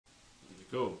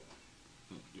Go.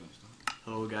 You want to start?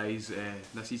 Hello guys,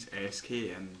 this is SK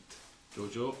and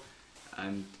Jojo.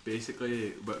 and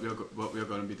basically what we're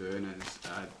going to be doing is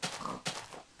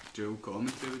dual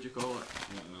commentary, would you call it?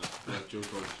 Yeah, dual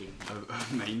commentary. Of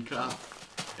Minecraft,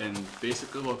 and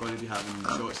basically we're going to be having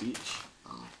shots each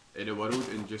in the world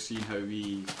and just seeing how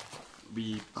we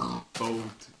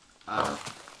build our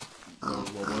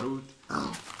world.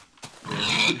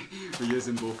 We're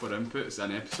using both our inputs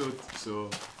an episode, so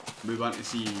we want to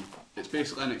see. It's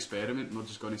basically an experiment. We're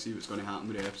just going to see what's going to happen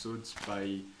with the episodes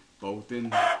by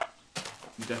building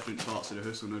different parts of the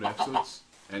house on our episodes.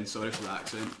 And sorry for the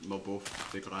accent, we're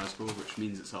both to Glasgow, which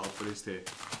means it's hard for us to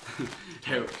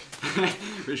help.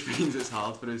 Which means it's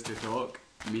hard for us to talk,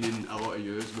 meaning a lot of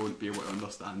yous won't be able to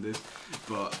understand us.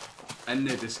 But in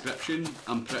the description,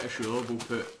 I'm pretty sure we'll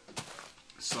put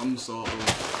some sort of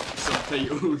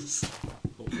subtitles.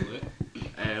 Hopefully.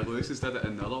 Lewis has did it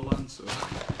in the other one, so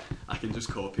I can just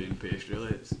copy and paste. Really,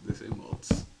 it's the same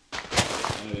words.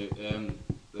 Anyway,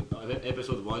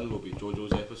 episode 1 will be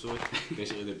Jojo's episode.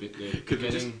 Basically, the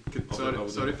beginning.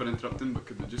 Sorry for interrupting, but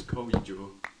could we just call you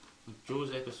Joe?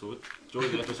 Joe's episode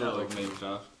of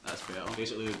Minecraft. That's better.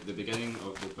 Basically, the beginning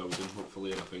of the building.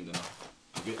 Hopefully, I find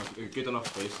a good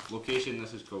enough place. Location.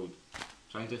 This is called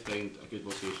trying to find a good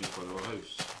location for our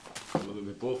house.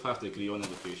 We both have to agree on the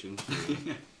location.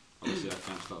 So obviously, I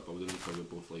can't start building until we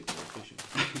both like the location.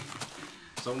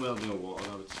 Somewhere near water,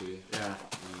 I would say. Yeah.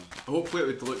 Hopefully, it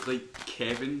would look like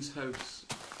Kevin's house.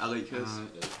 I like his.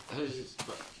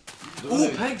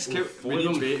 Pigs! We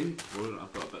need baiting.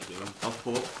 I've got a bit there. I'll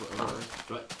pop. Whatever it is.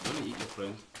 Do you want to eat your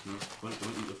friend? No.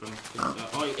 Don't eat your friend.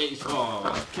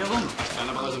 Kill him! That's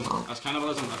cannibalism. That's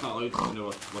cannibalism. That's not allowed in the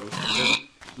world.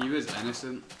 He was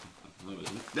innocent. No, it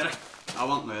isn't. Did I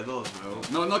want leather as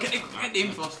well. No, get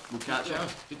him first. We'll catch it.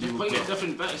 You're playing at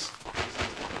different bits.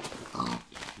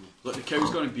 Look, the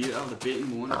cow's going to beat it. The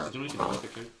baiting won't. I don't know if you can milk a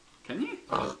cow. Can you?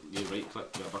 You right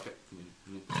click with a bucket.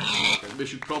 We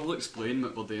should probably explain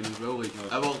what we're doing as well. Like,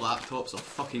 our laptops are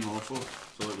fucking awful.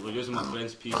 So like, we're using my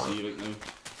friend's PC right now.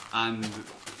 And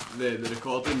the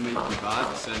recording might be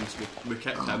bad since we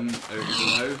kicked him out of the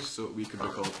house so we could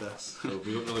record this. So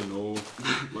we don't really know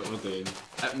what we're doing.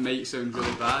 It might sound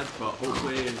really bad, but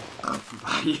hopefully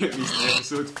by at least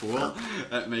episode 4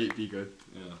 it might be good.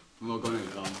 Yeah. We're going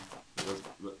to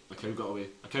A cow got away.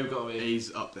 A cow got away.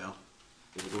 He's up there.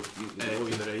 There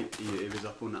we go. To the right, he was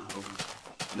up on that hill.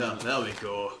 There we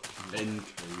go. And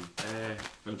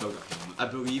I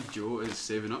believe Joe is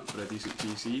saving up for a decent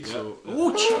PC, so...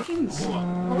 Oh, chickens!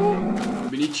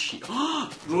 We need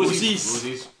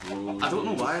Rosies! I don't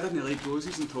know why I didn't like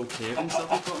roses until Kevin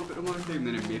started talking about them all the time, and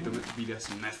then it made them be this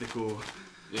mythical...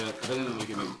 Yeah, I didn't like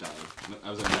it make daddy. I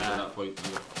was at that point.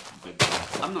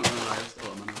 I'm not gonna lie, I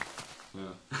still am.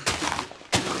 Yeah.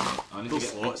 Those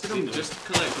slots, just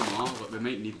collect them all, but we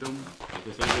might need them.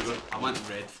 I want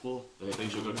red floor. The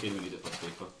things sugar cane, we need it for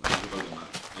paper.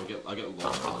 I'll get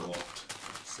lost in the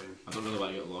loft. Same. I don't really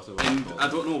want to get lost in And I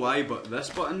don't know why, but this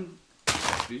button is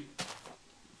free.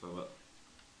 For what?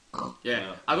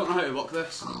 Yeah, I don't know how to work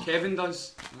this. Kevin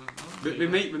does. We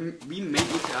might need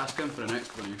to ask him for an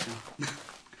explanation.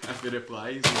 If he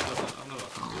replies. I'm not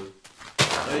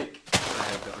Like,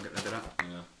 I'll get rid of that.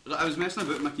 Yeah. Look, I was messing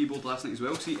about with my keyboard last night as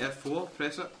well. See F4,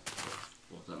 press it.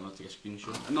 What, did I not take a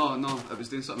screenshot? No, it was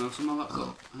doing something else on my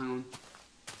laptop. Hang on.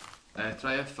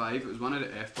 Try F5, it was one of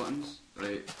the F buttons.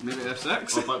 Right, maybe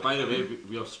F6. Oh, by the way,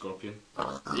 we are Scorpion.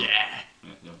 Yeah!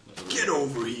 Get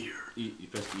over here! You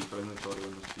pressed E for inventory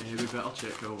on this. Yeah, we better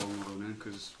check how long we're running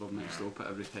because we're meant to stop it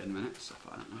every 10 minutes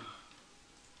apparently.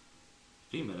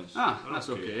 3 minutes? That's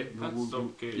okay. That's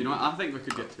okay. You know what, I think we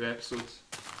could get 2 episodes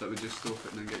that would just stop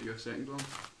it and then get you a second one.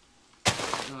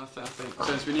 No, I think.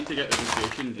 Since we need to get the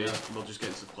location, we're just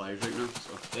getting supplies right now.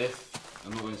 So.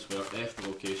 I'm not going to swear, F the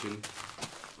location.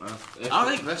 I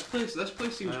like this place. This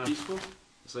place seems peaceful.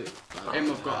 It's like...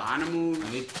 we've got animals.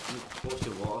 I need close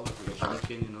to water, like a sugar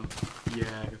cane, you know?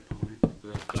 Yeah, good point.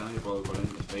 Can I bother going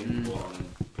to find water and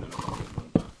put it in a bucket and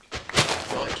going back?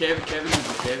 Well, Kevin has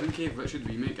the Kevin cave. What should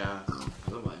we make? I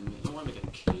don't want to make a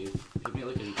cave. Could make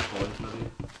like a pond maybe.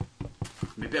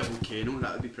 Maybe a volcano.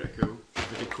 That would be pretty cool.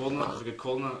 We could call it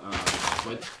a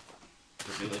squid.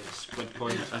 Could make like a squid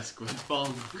pond. A squid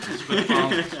farm.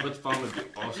 Squid farm would be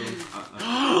awesome.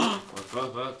 Cow.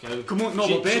 Come on, no,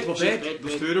 we're bed. Let's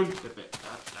do them. That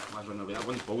man's running away. That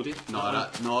one's baldy.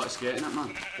 No, it's getting it, man.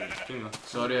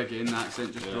 Sorry again, the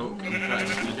accent just broke. I'm trying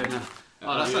to speak in here.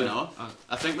 Oh, that's enough.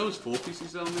 I think there was 4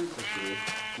 pieces there now.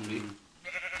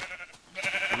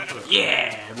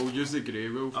 Yeah, we'll use the grey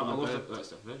wool for the bed.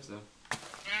 That's there.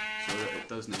 so that it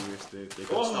doesn't waste the good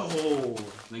stuff. Oh,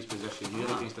 nice position here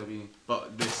against a wee.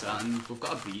 But the sand, we've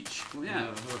got a beach. Well, yeah. I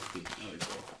have a beach. There we go.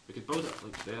 We could build it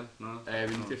like there. No.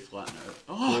 We need to flatten it out.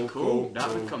 Oh, cool. That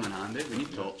would come in handy. We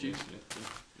need torches.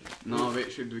 Yeah. No,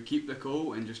 wait, should we keep the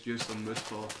coal and just use some wood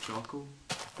for charcoal?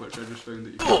 Which I just found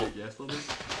that you could make yesterday.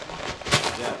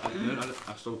 Yeah,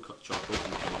 I still cut charcoal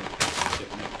from the fire.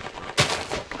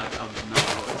 I've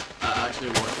never noticed. I actually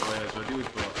watched all his videos,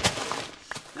 but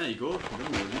there you go.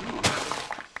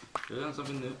 You learn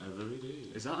something new every day.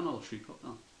 Is that another tree up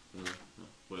there? Yeah.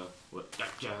 Well.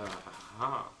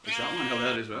 Is that one over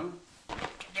there as well?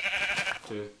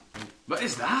 Two. What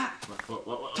is that?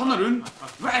 What? Turn around.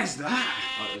 What is that?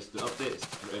 It's the update.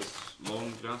 It's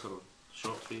long grass or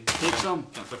short tree. Take some.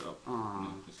 Can't pick it up. Aw. No,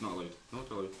 it's not allowed. Not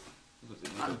allowed.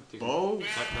 That's balls.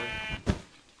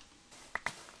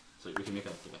 So we can make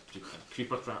a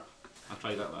creeper trap. I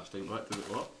tried that last time. What? Did it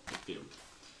what? It failed.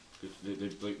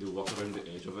 They walk around the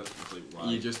edge of it. It's like,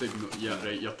 why? You just ignore. Yeah,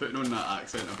 right. You're putting on that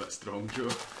accent a bit strong, Joe.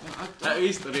 Yeah, At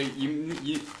least, right, you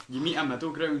meet a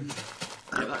middle ground.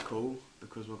 Get that coal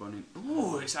because we're going to.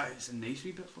 Oh, it's a nice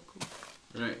wee bit for coal.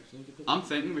 Right. I'm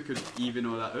thinking we could even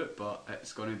all that out, but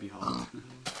it's going to be hard.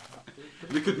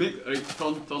 We could make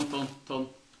turn.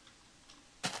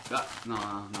 That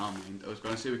mind. I was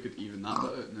going to say we could even that bit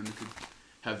out, and then we could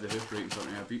have the house right in front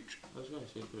of a beach. I was going to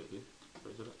say put it here,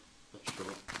 but is it? That's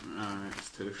short. Alright, it's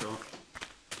too short.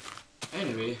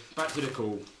 Anyway, back to the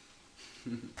coal.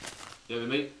 Yeah, we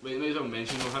might as well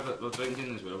mention we're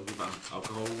drinking as well. We've got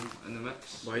alcohol in the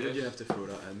mix. Why did you have to throw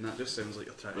that in? That just sounds like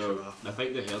you're trying to show off. I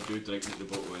think they heard you drinking at the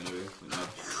bottle anyway.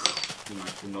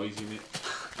 The noise you make.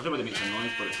 Everybody makes a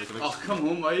noise, but it's like a big... Oh, come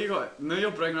on, why you got... Now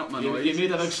you're bringing up my noise. You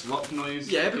made a big slurp noise.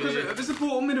 Yeah, because it was the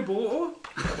bottom in the bottle.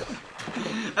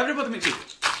 Everybody makes it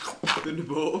in the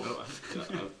bottle.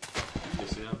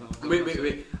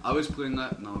 Wait. I was playing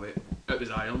that... No, wait. It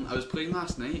was Iron. I was playing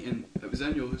last night, and it was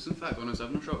in your house, in fact, when I was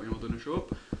having a shop, when you were doing a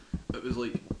shop. It was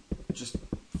like... Just...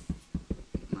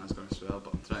 I was going to swear,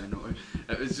 but I'm trying not to.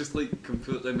 It was just like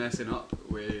completely messing up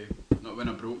with... Not when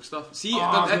I broke stuff. See,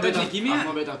 it didn't give me it. I've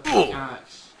not made a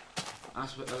pickaxe.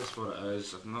 That's what it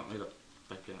is. I've not made a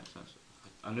pickaxe.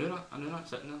 I knew that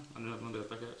sitting there. I knew I'd not made a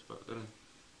pickaxe, but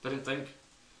I didn't think.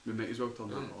 We might as well turn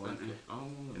that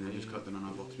on, and then just cut down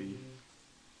another tree.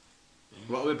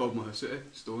 What will we build my house out of?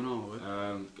 Stone or wood?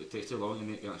 It takes too long to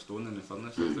make a stone in the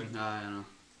furnace, I think. I know.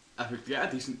 If we could get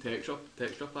a decent texture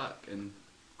pack and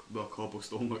the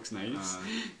cobblestone looks nice.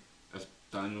 As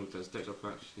Daniel does texture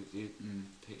packs, it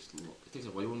takes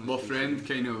a while. My friend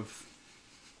kind of...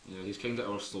 Yeah, he's kind of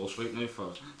our source right now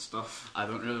for stuff. I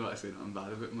don't really want to say nothing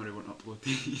bad about him or he won't upload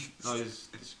these. No, I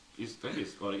think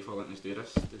he's alright for letting us do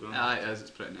this, to be honest. Ah, it is,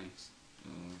 it's pretty nice.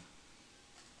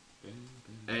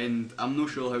 And I'm not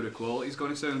sure how the quality's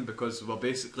going to sound because we're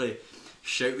basically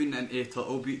shouting into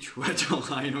Turtle Beach which are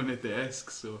lying on the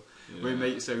desk, so we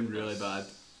might sound really bad.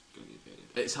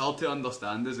 It's hard to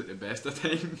understand us at the best of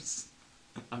times.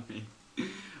 I mean,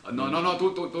 no,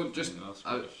 don't just.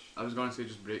 I was going to say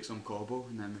just break some cobble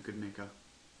and then we could make a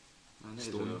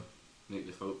stone. Make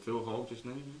the full hog just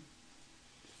now.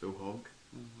 Full hog?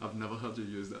 I've never heard you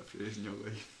use that phrase in your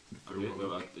life. I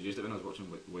used it when I was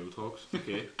watching Wild Hogs.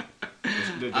 Okay.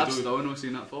 I've still not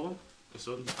seen that for them. It's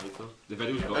on the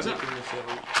video's got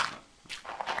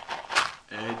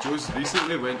it. Joe's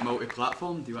recently went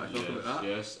multi-platform. Do you want to talk about that?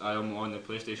 Yes, I am on the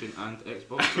PlayStation and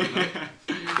Xbox right now.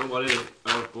 Don't worry,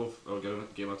 both our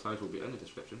gamer tags will be in the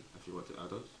description if you want to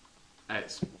add us.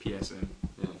 It's PSN.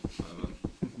 Yeah.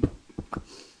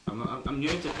 I'm new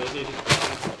to PlayStation.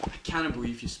 I can't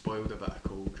believe you spoiled a bit of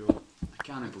Cole, Joe. I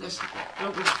can't believe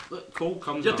it. Look, Cole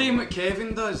comes. You're doing what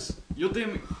Kevin does. You're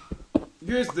doing.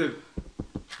 Use the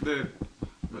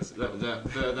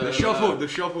shovel. The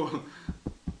shovel.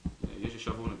 Yeah, use your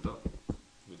shovel in the dirt.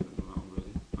 We didn't know that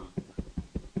already.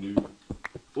 No.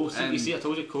 Oh, see, you see, I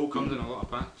told you Cole comes in a lot of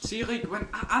packs. See, like when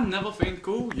I never find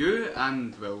Cole. You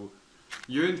and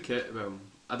Kevin. Well,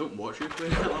 I don't watch you play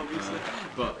that obviously,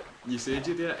 but you said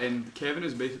you did it, and Kevin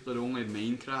is basically the only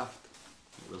Minecraft.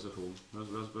 Where's the hole?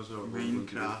 Where's our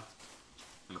Minecraft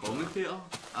commentator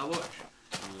I watch?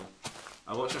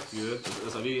 I watch a few.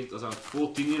 There's a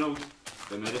 14-year-old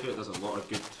in America. There's a lot of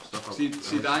good stuff.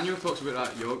 See, Daniel talks about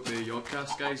that the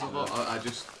Yogcast guys a lot.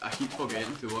 I keep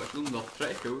forgetting to watch them. They're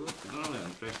pretty cool. They don't really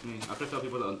impress me. I prefer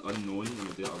people that are unknown and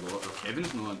they do it a lot.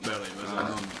 Kevin's not well. He was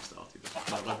unknown when he started.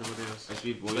 But everybody else. SB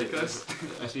Blake does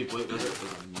it.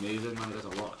 It's amazing, man. There's a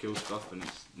lot of cool stuff and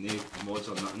it's no mods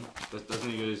or nothing.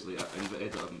 Doesn't use like an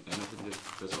invited or anything.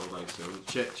 Just does it all by itself.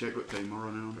 Check what time we're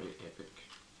running on. Pretty epic.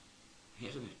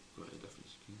 Isn't it? Quite a different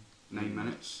skin. 9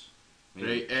 minutes.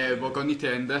 Right, we're going to need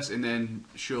to end this, and then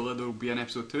surely there will be an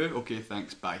episode 2. Okay,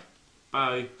 thanks, bye.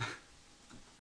 Bye.